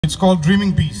It's called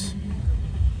Dreaming Peace.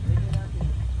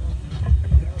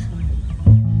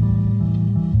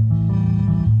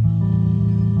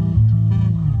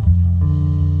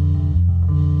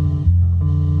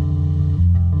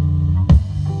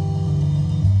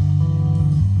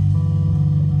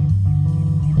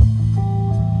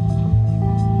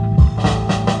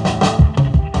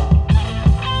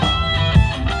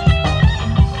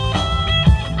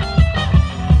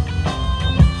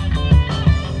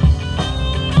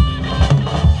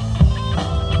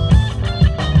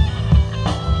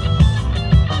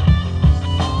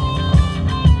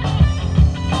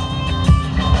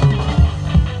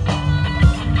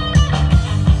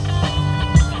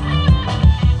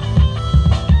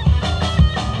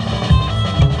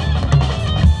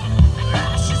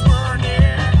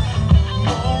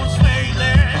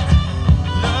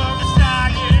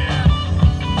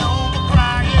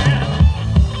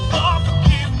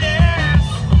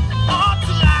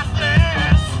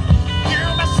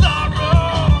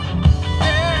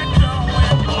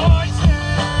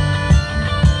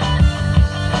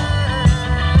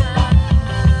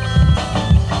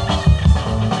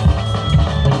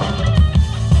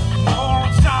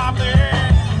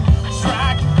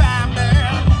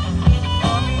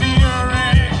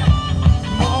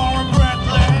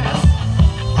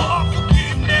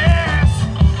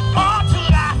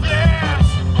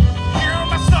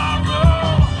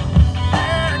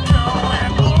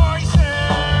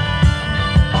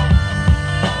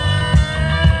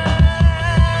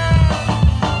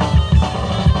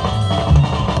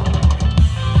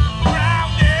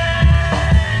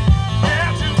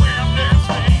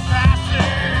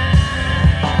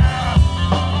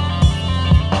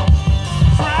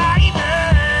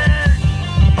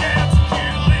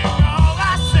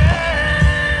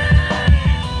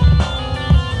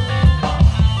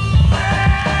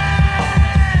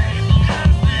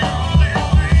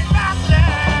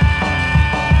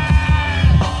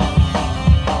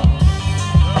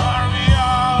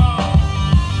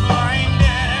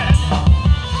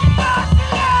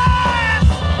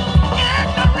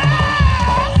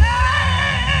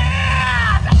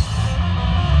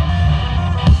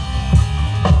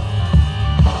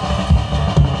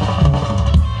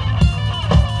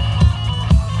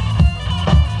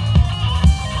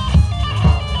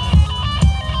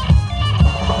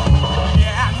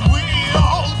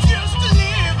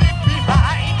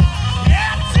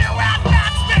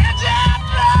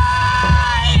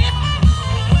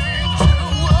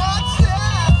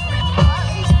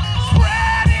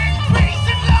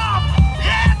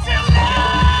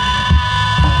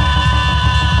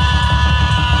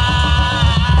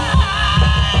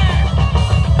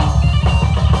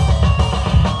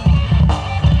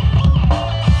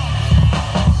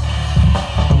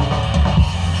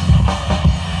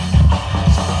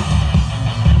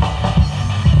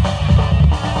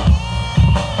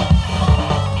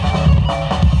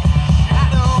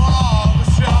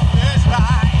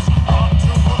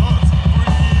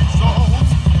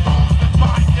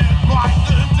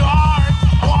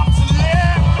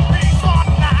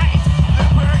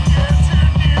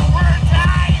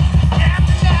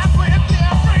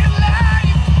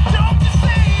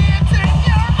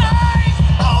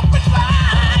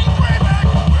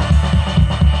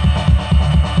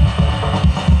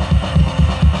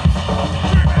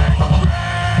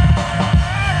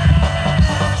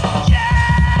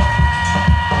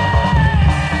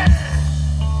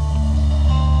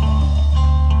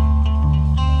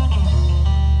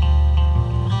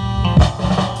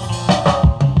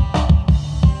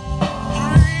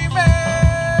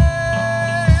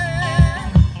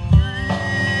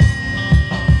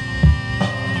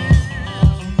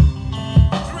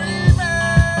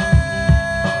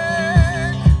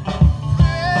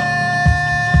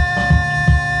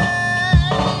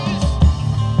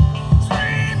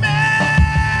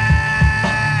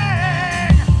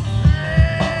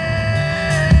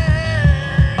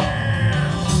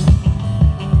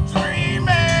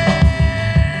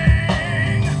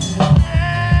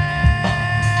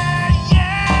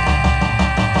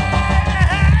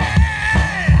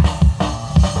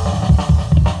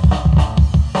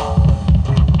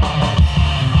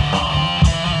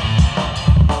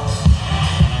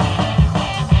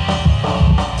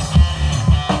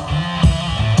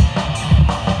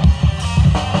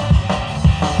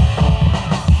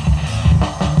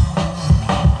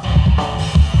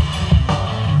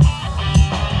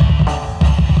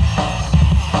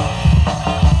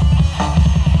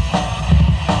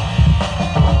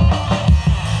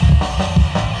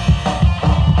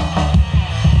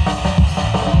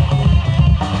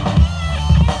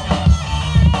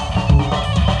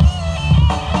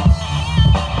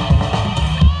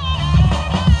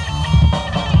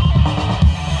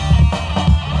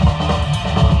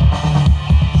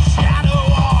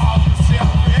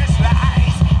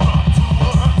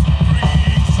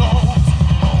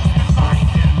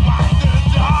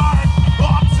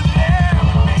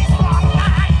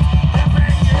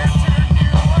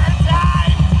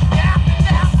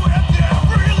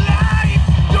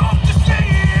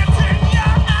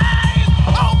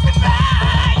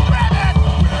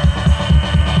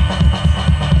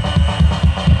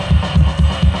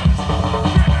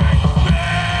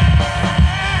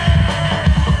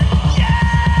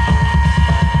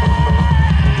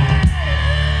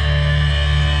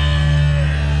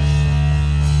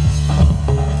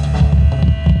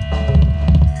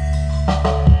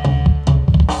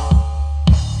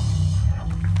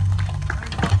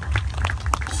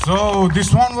 So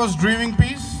this one was dreaming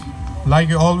peace, like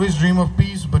you always dream of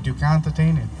peace, but you can't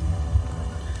attain it.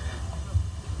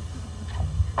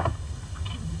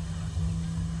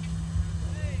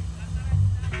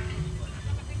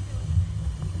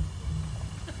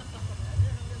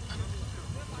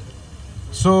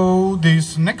 So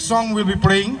this next song we'll be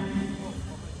playing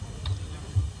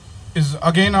is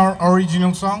again our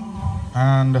original song,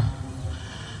 and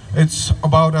it's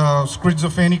about a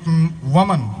schizophrenic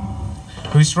woman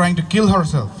who is trying to kill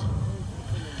herself.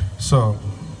 So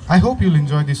I hope you'll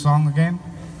enjoy this song again.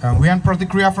 We are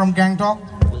Pratikriya from Gangtok,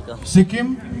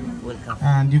 Sikkim. Welcome.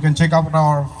 And you can check out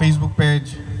our Facebook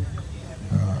page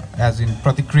as in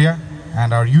Pratikriya,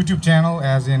 and our YouTube channel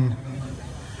as in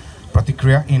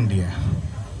Pratikriya India.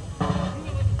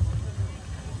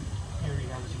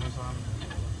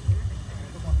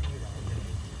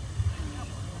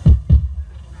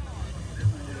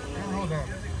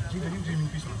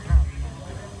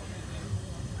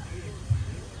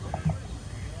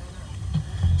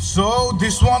 So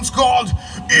this one's called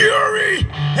Eerie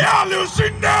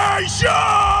Hallucinations!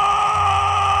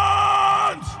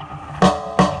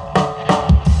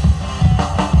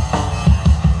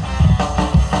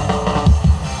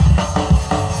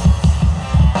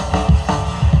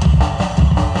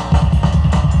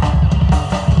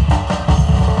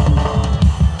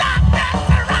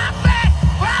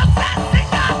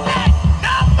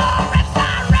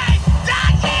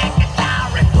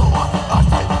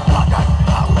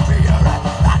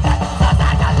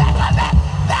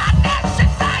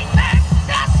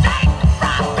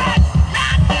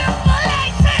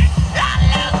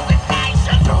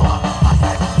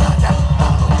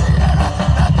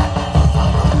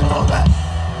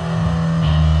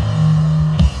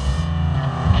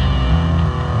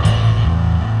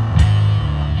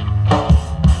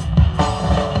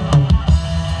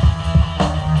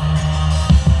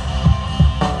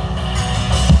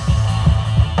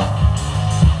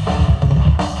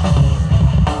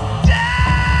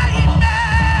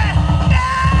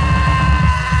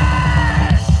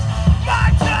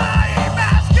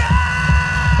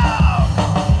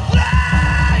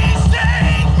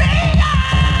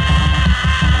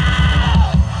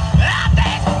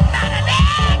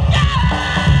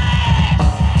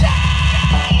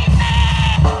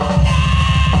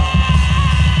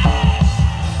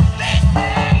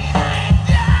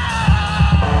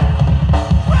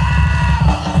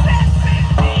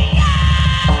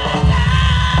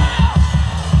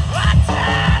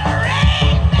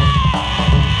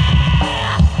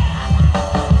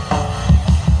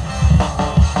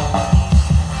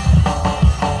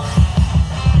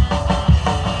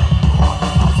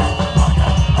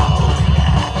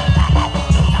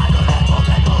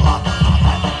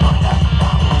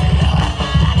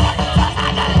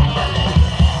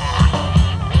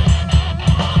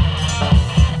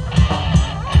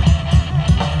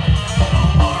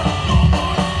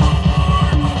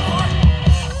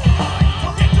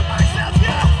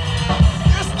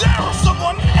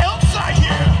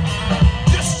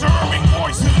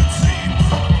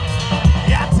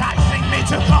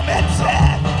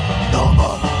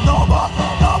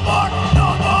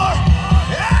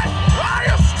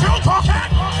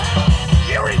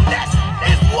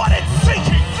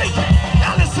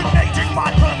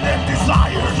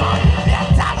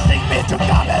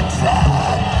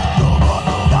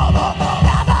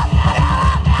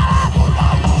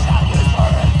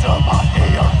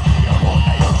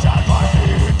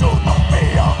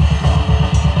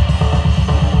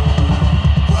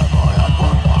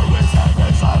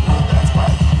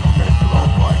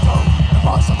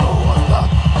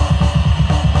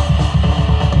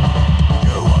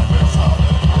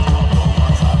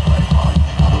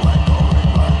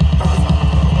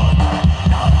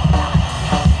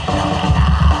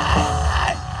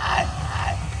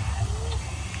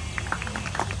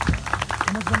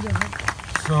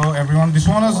 So everyone, this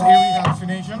one is Eerie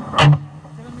Hallucination. 7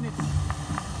 minutes.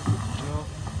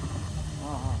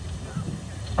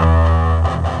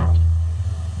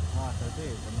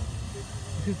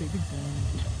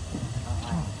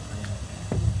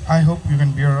 I hope you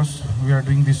can bear us. We are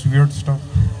doing this weird stuff.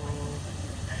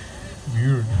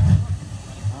 Weird.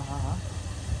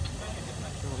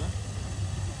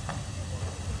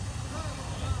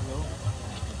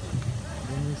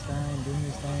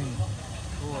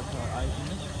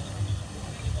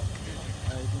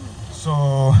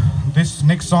 So this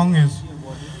next song is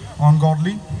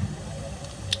Ungodly,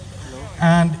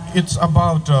 and it's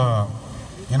about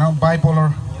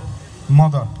bipolar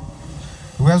mother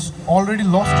who has already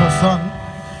lost her son,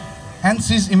 and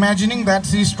she's imagining that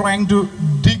she's trying to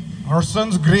dig her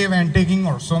son's grave and taking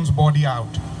her son's body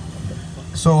out.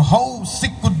 So how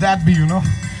sick could that be, you know?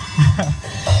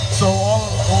 So all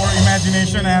our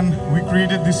imagination, and we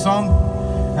created this song,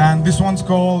 and this one's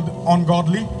called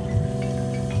Ungodly.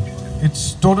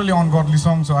 It's totally ungodly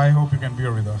song, so I hope you can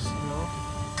bear with us.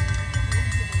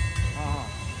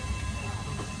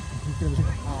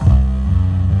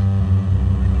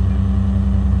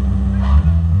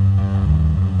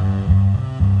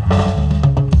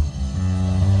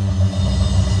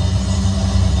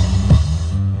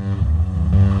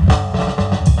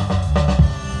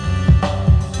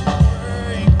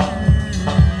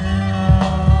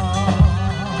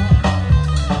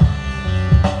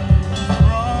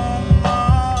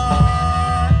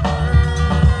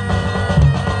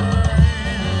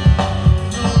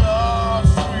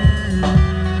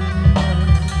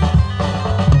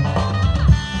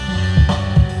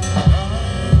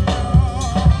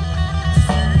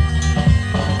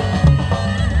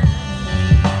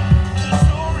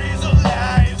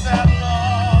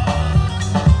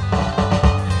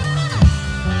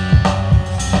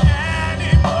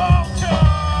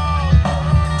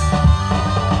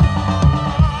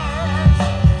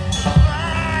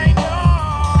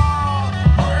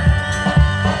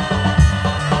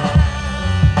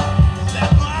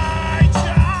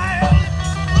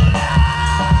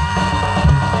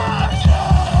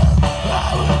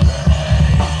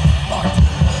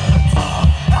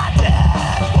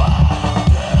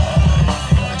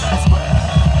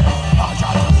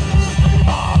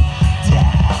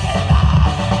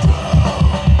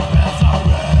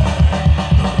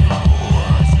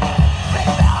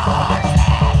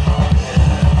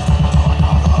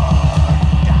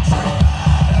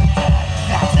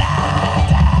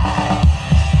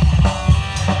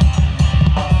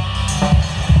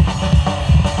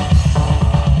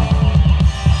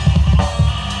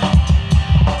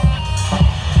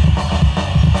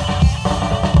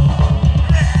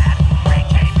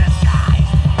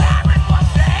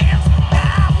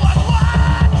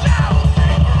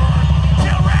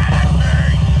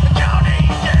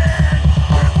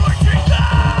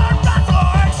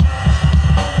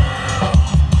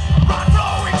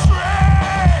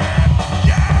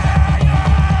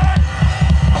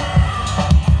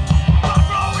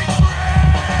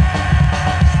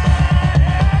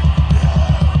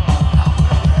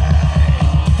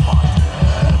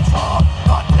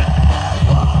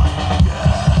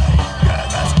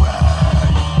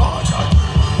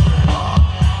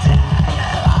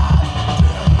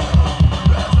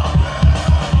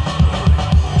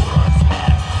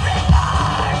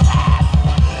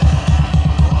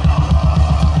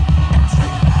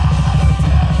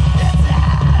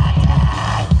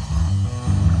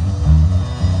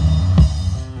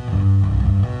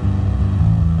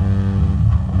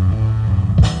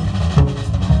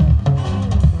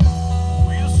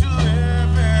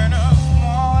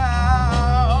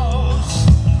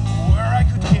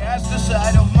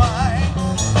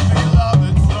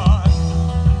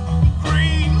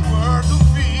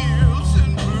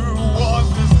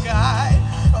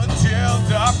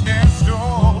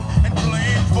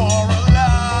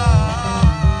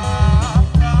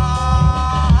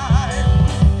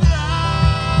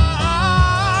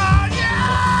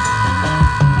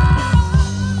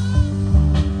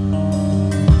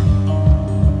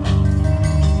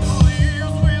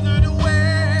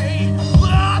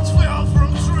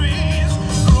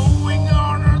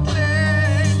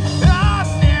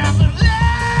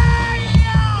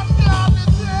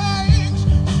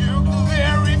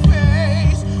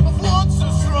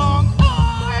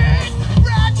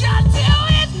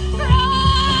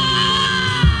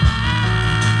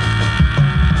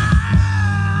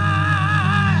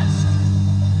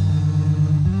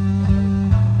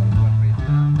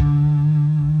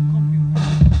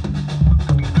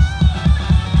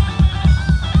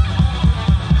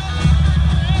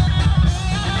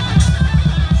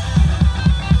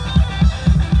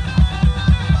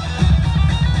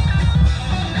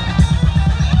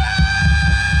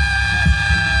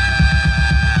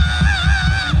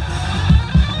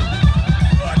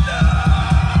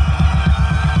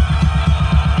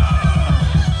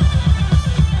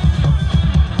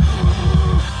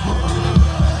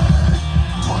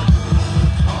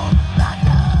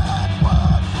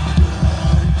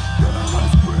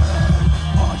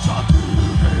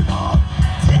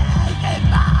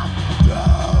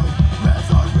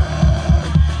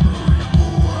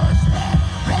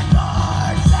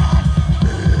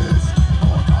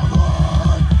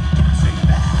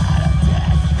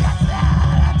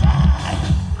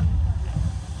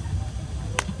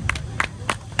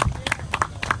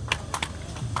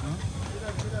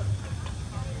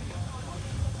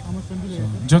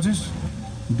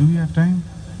 have time?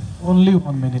 Only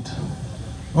 1 minute.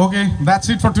 Okay, that's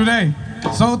it for today.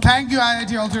 So thank you IIT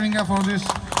GHY for this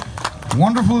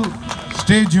wonderful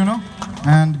stage,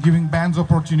 and giving bands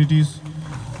opportunities.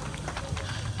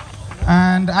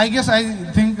 And I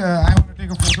think I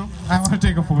want to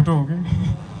take a photo. Okay?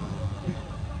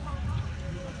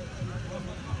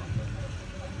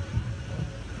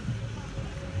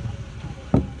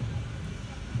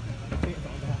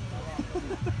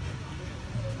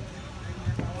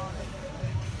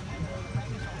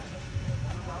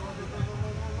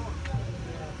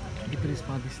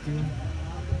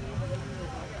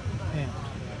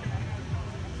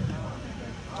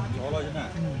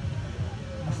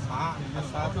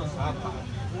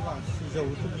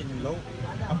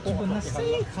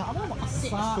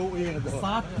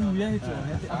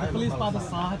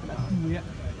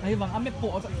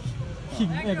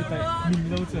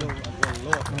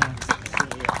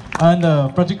 And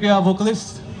Pratikriya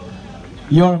vocalist,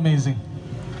 you're amazing.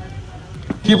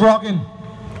 Keep rocking.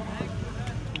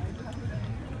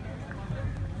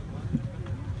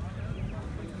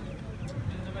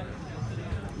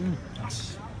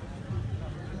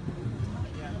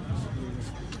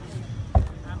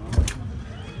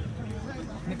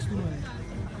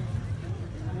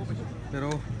 Pero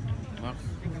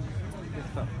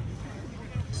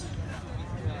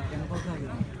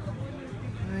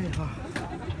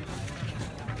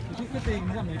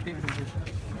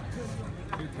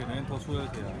걔는 더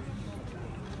소요할 때야.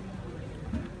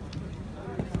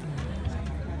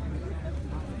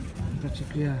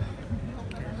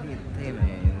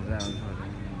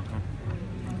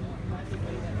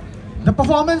 The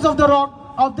performance of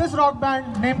this rock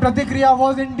band named Pratikriya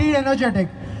was indeed energetic.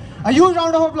 A huge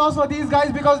round of applause for these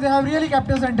guys because they have really kept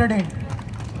us entertained.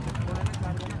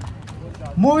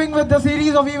 Moving with the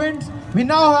series of events, we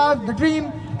now have the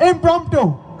Dream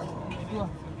Impromptu.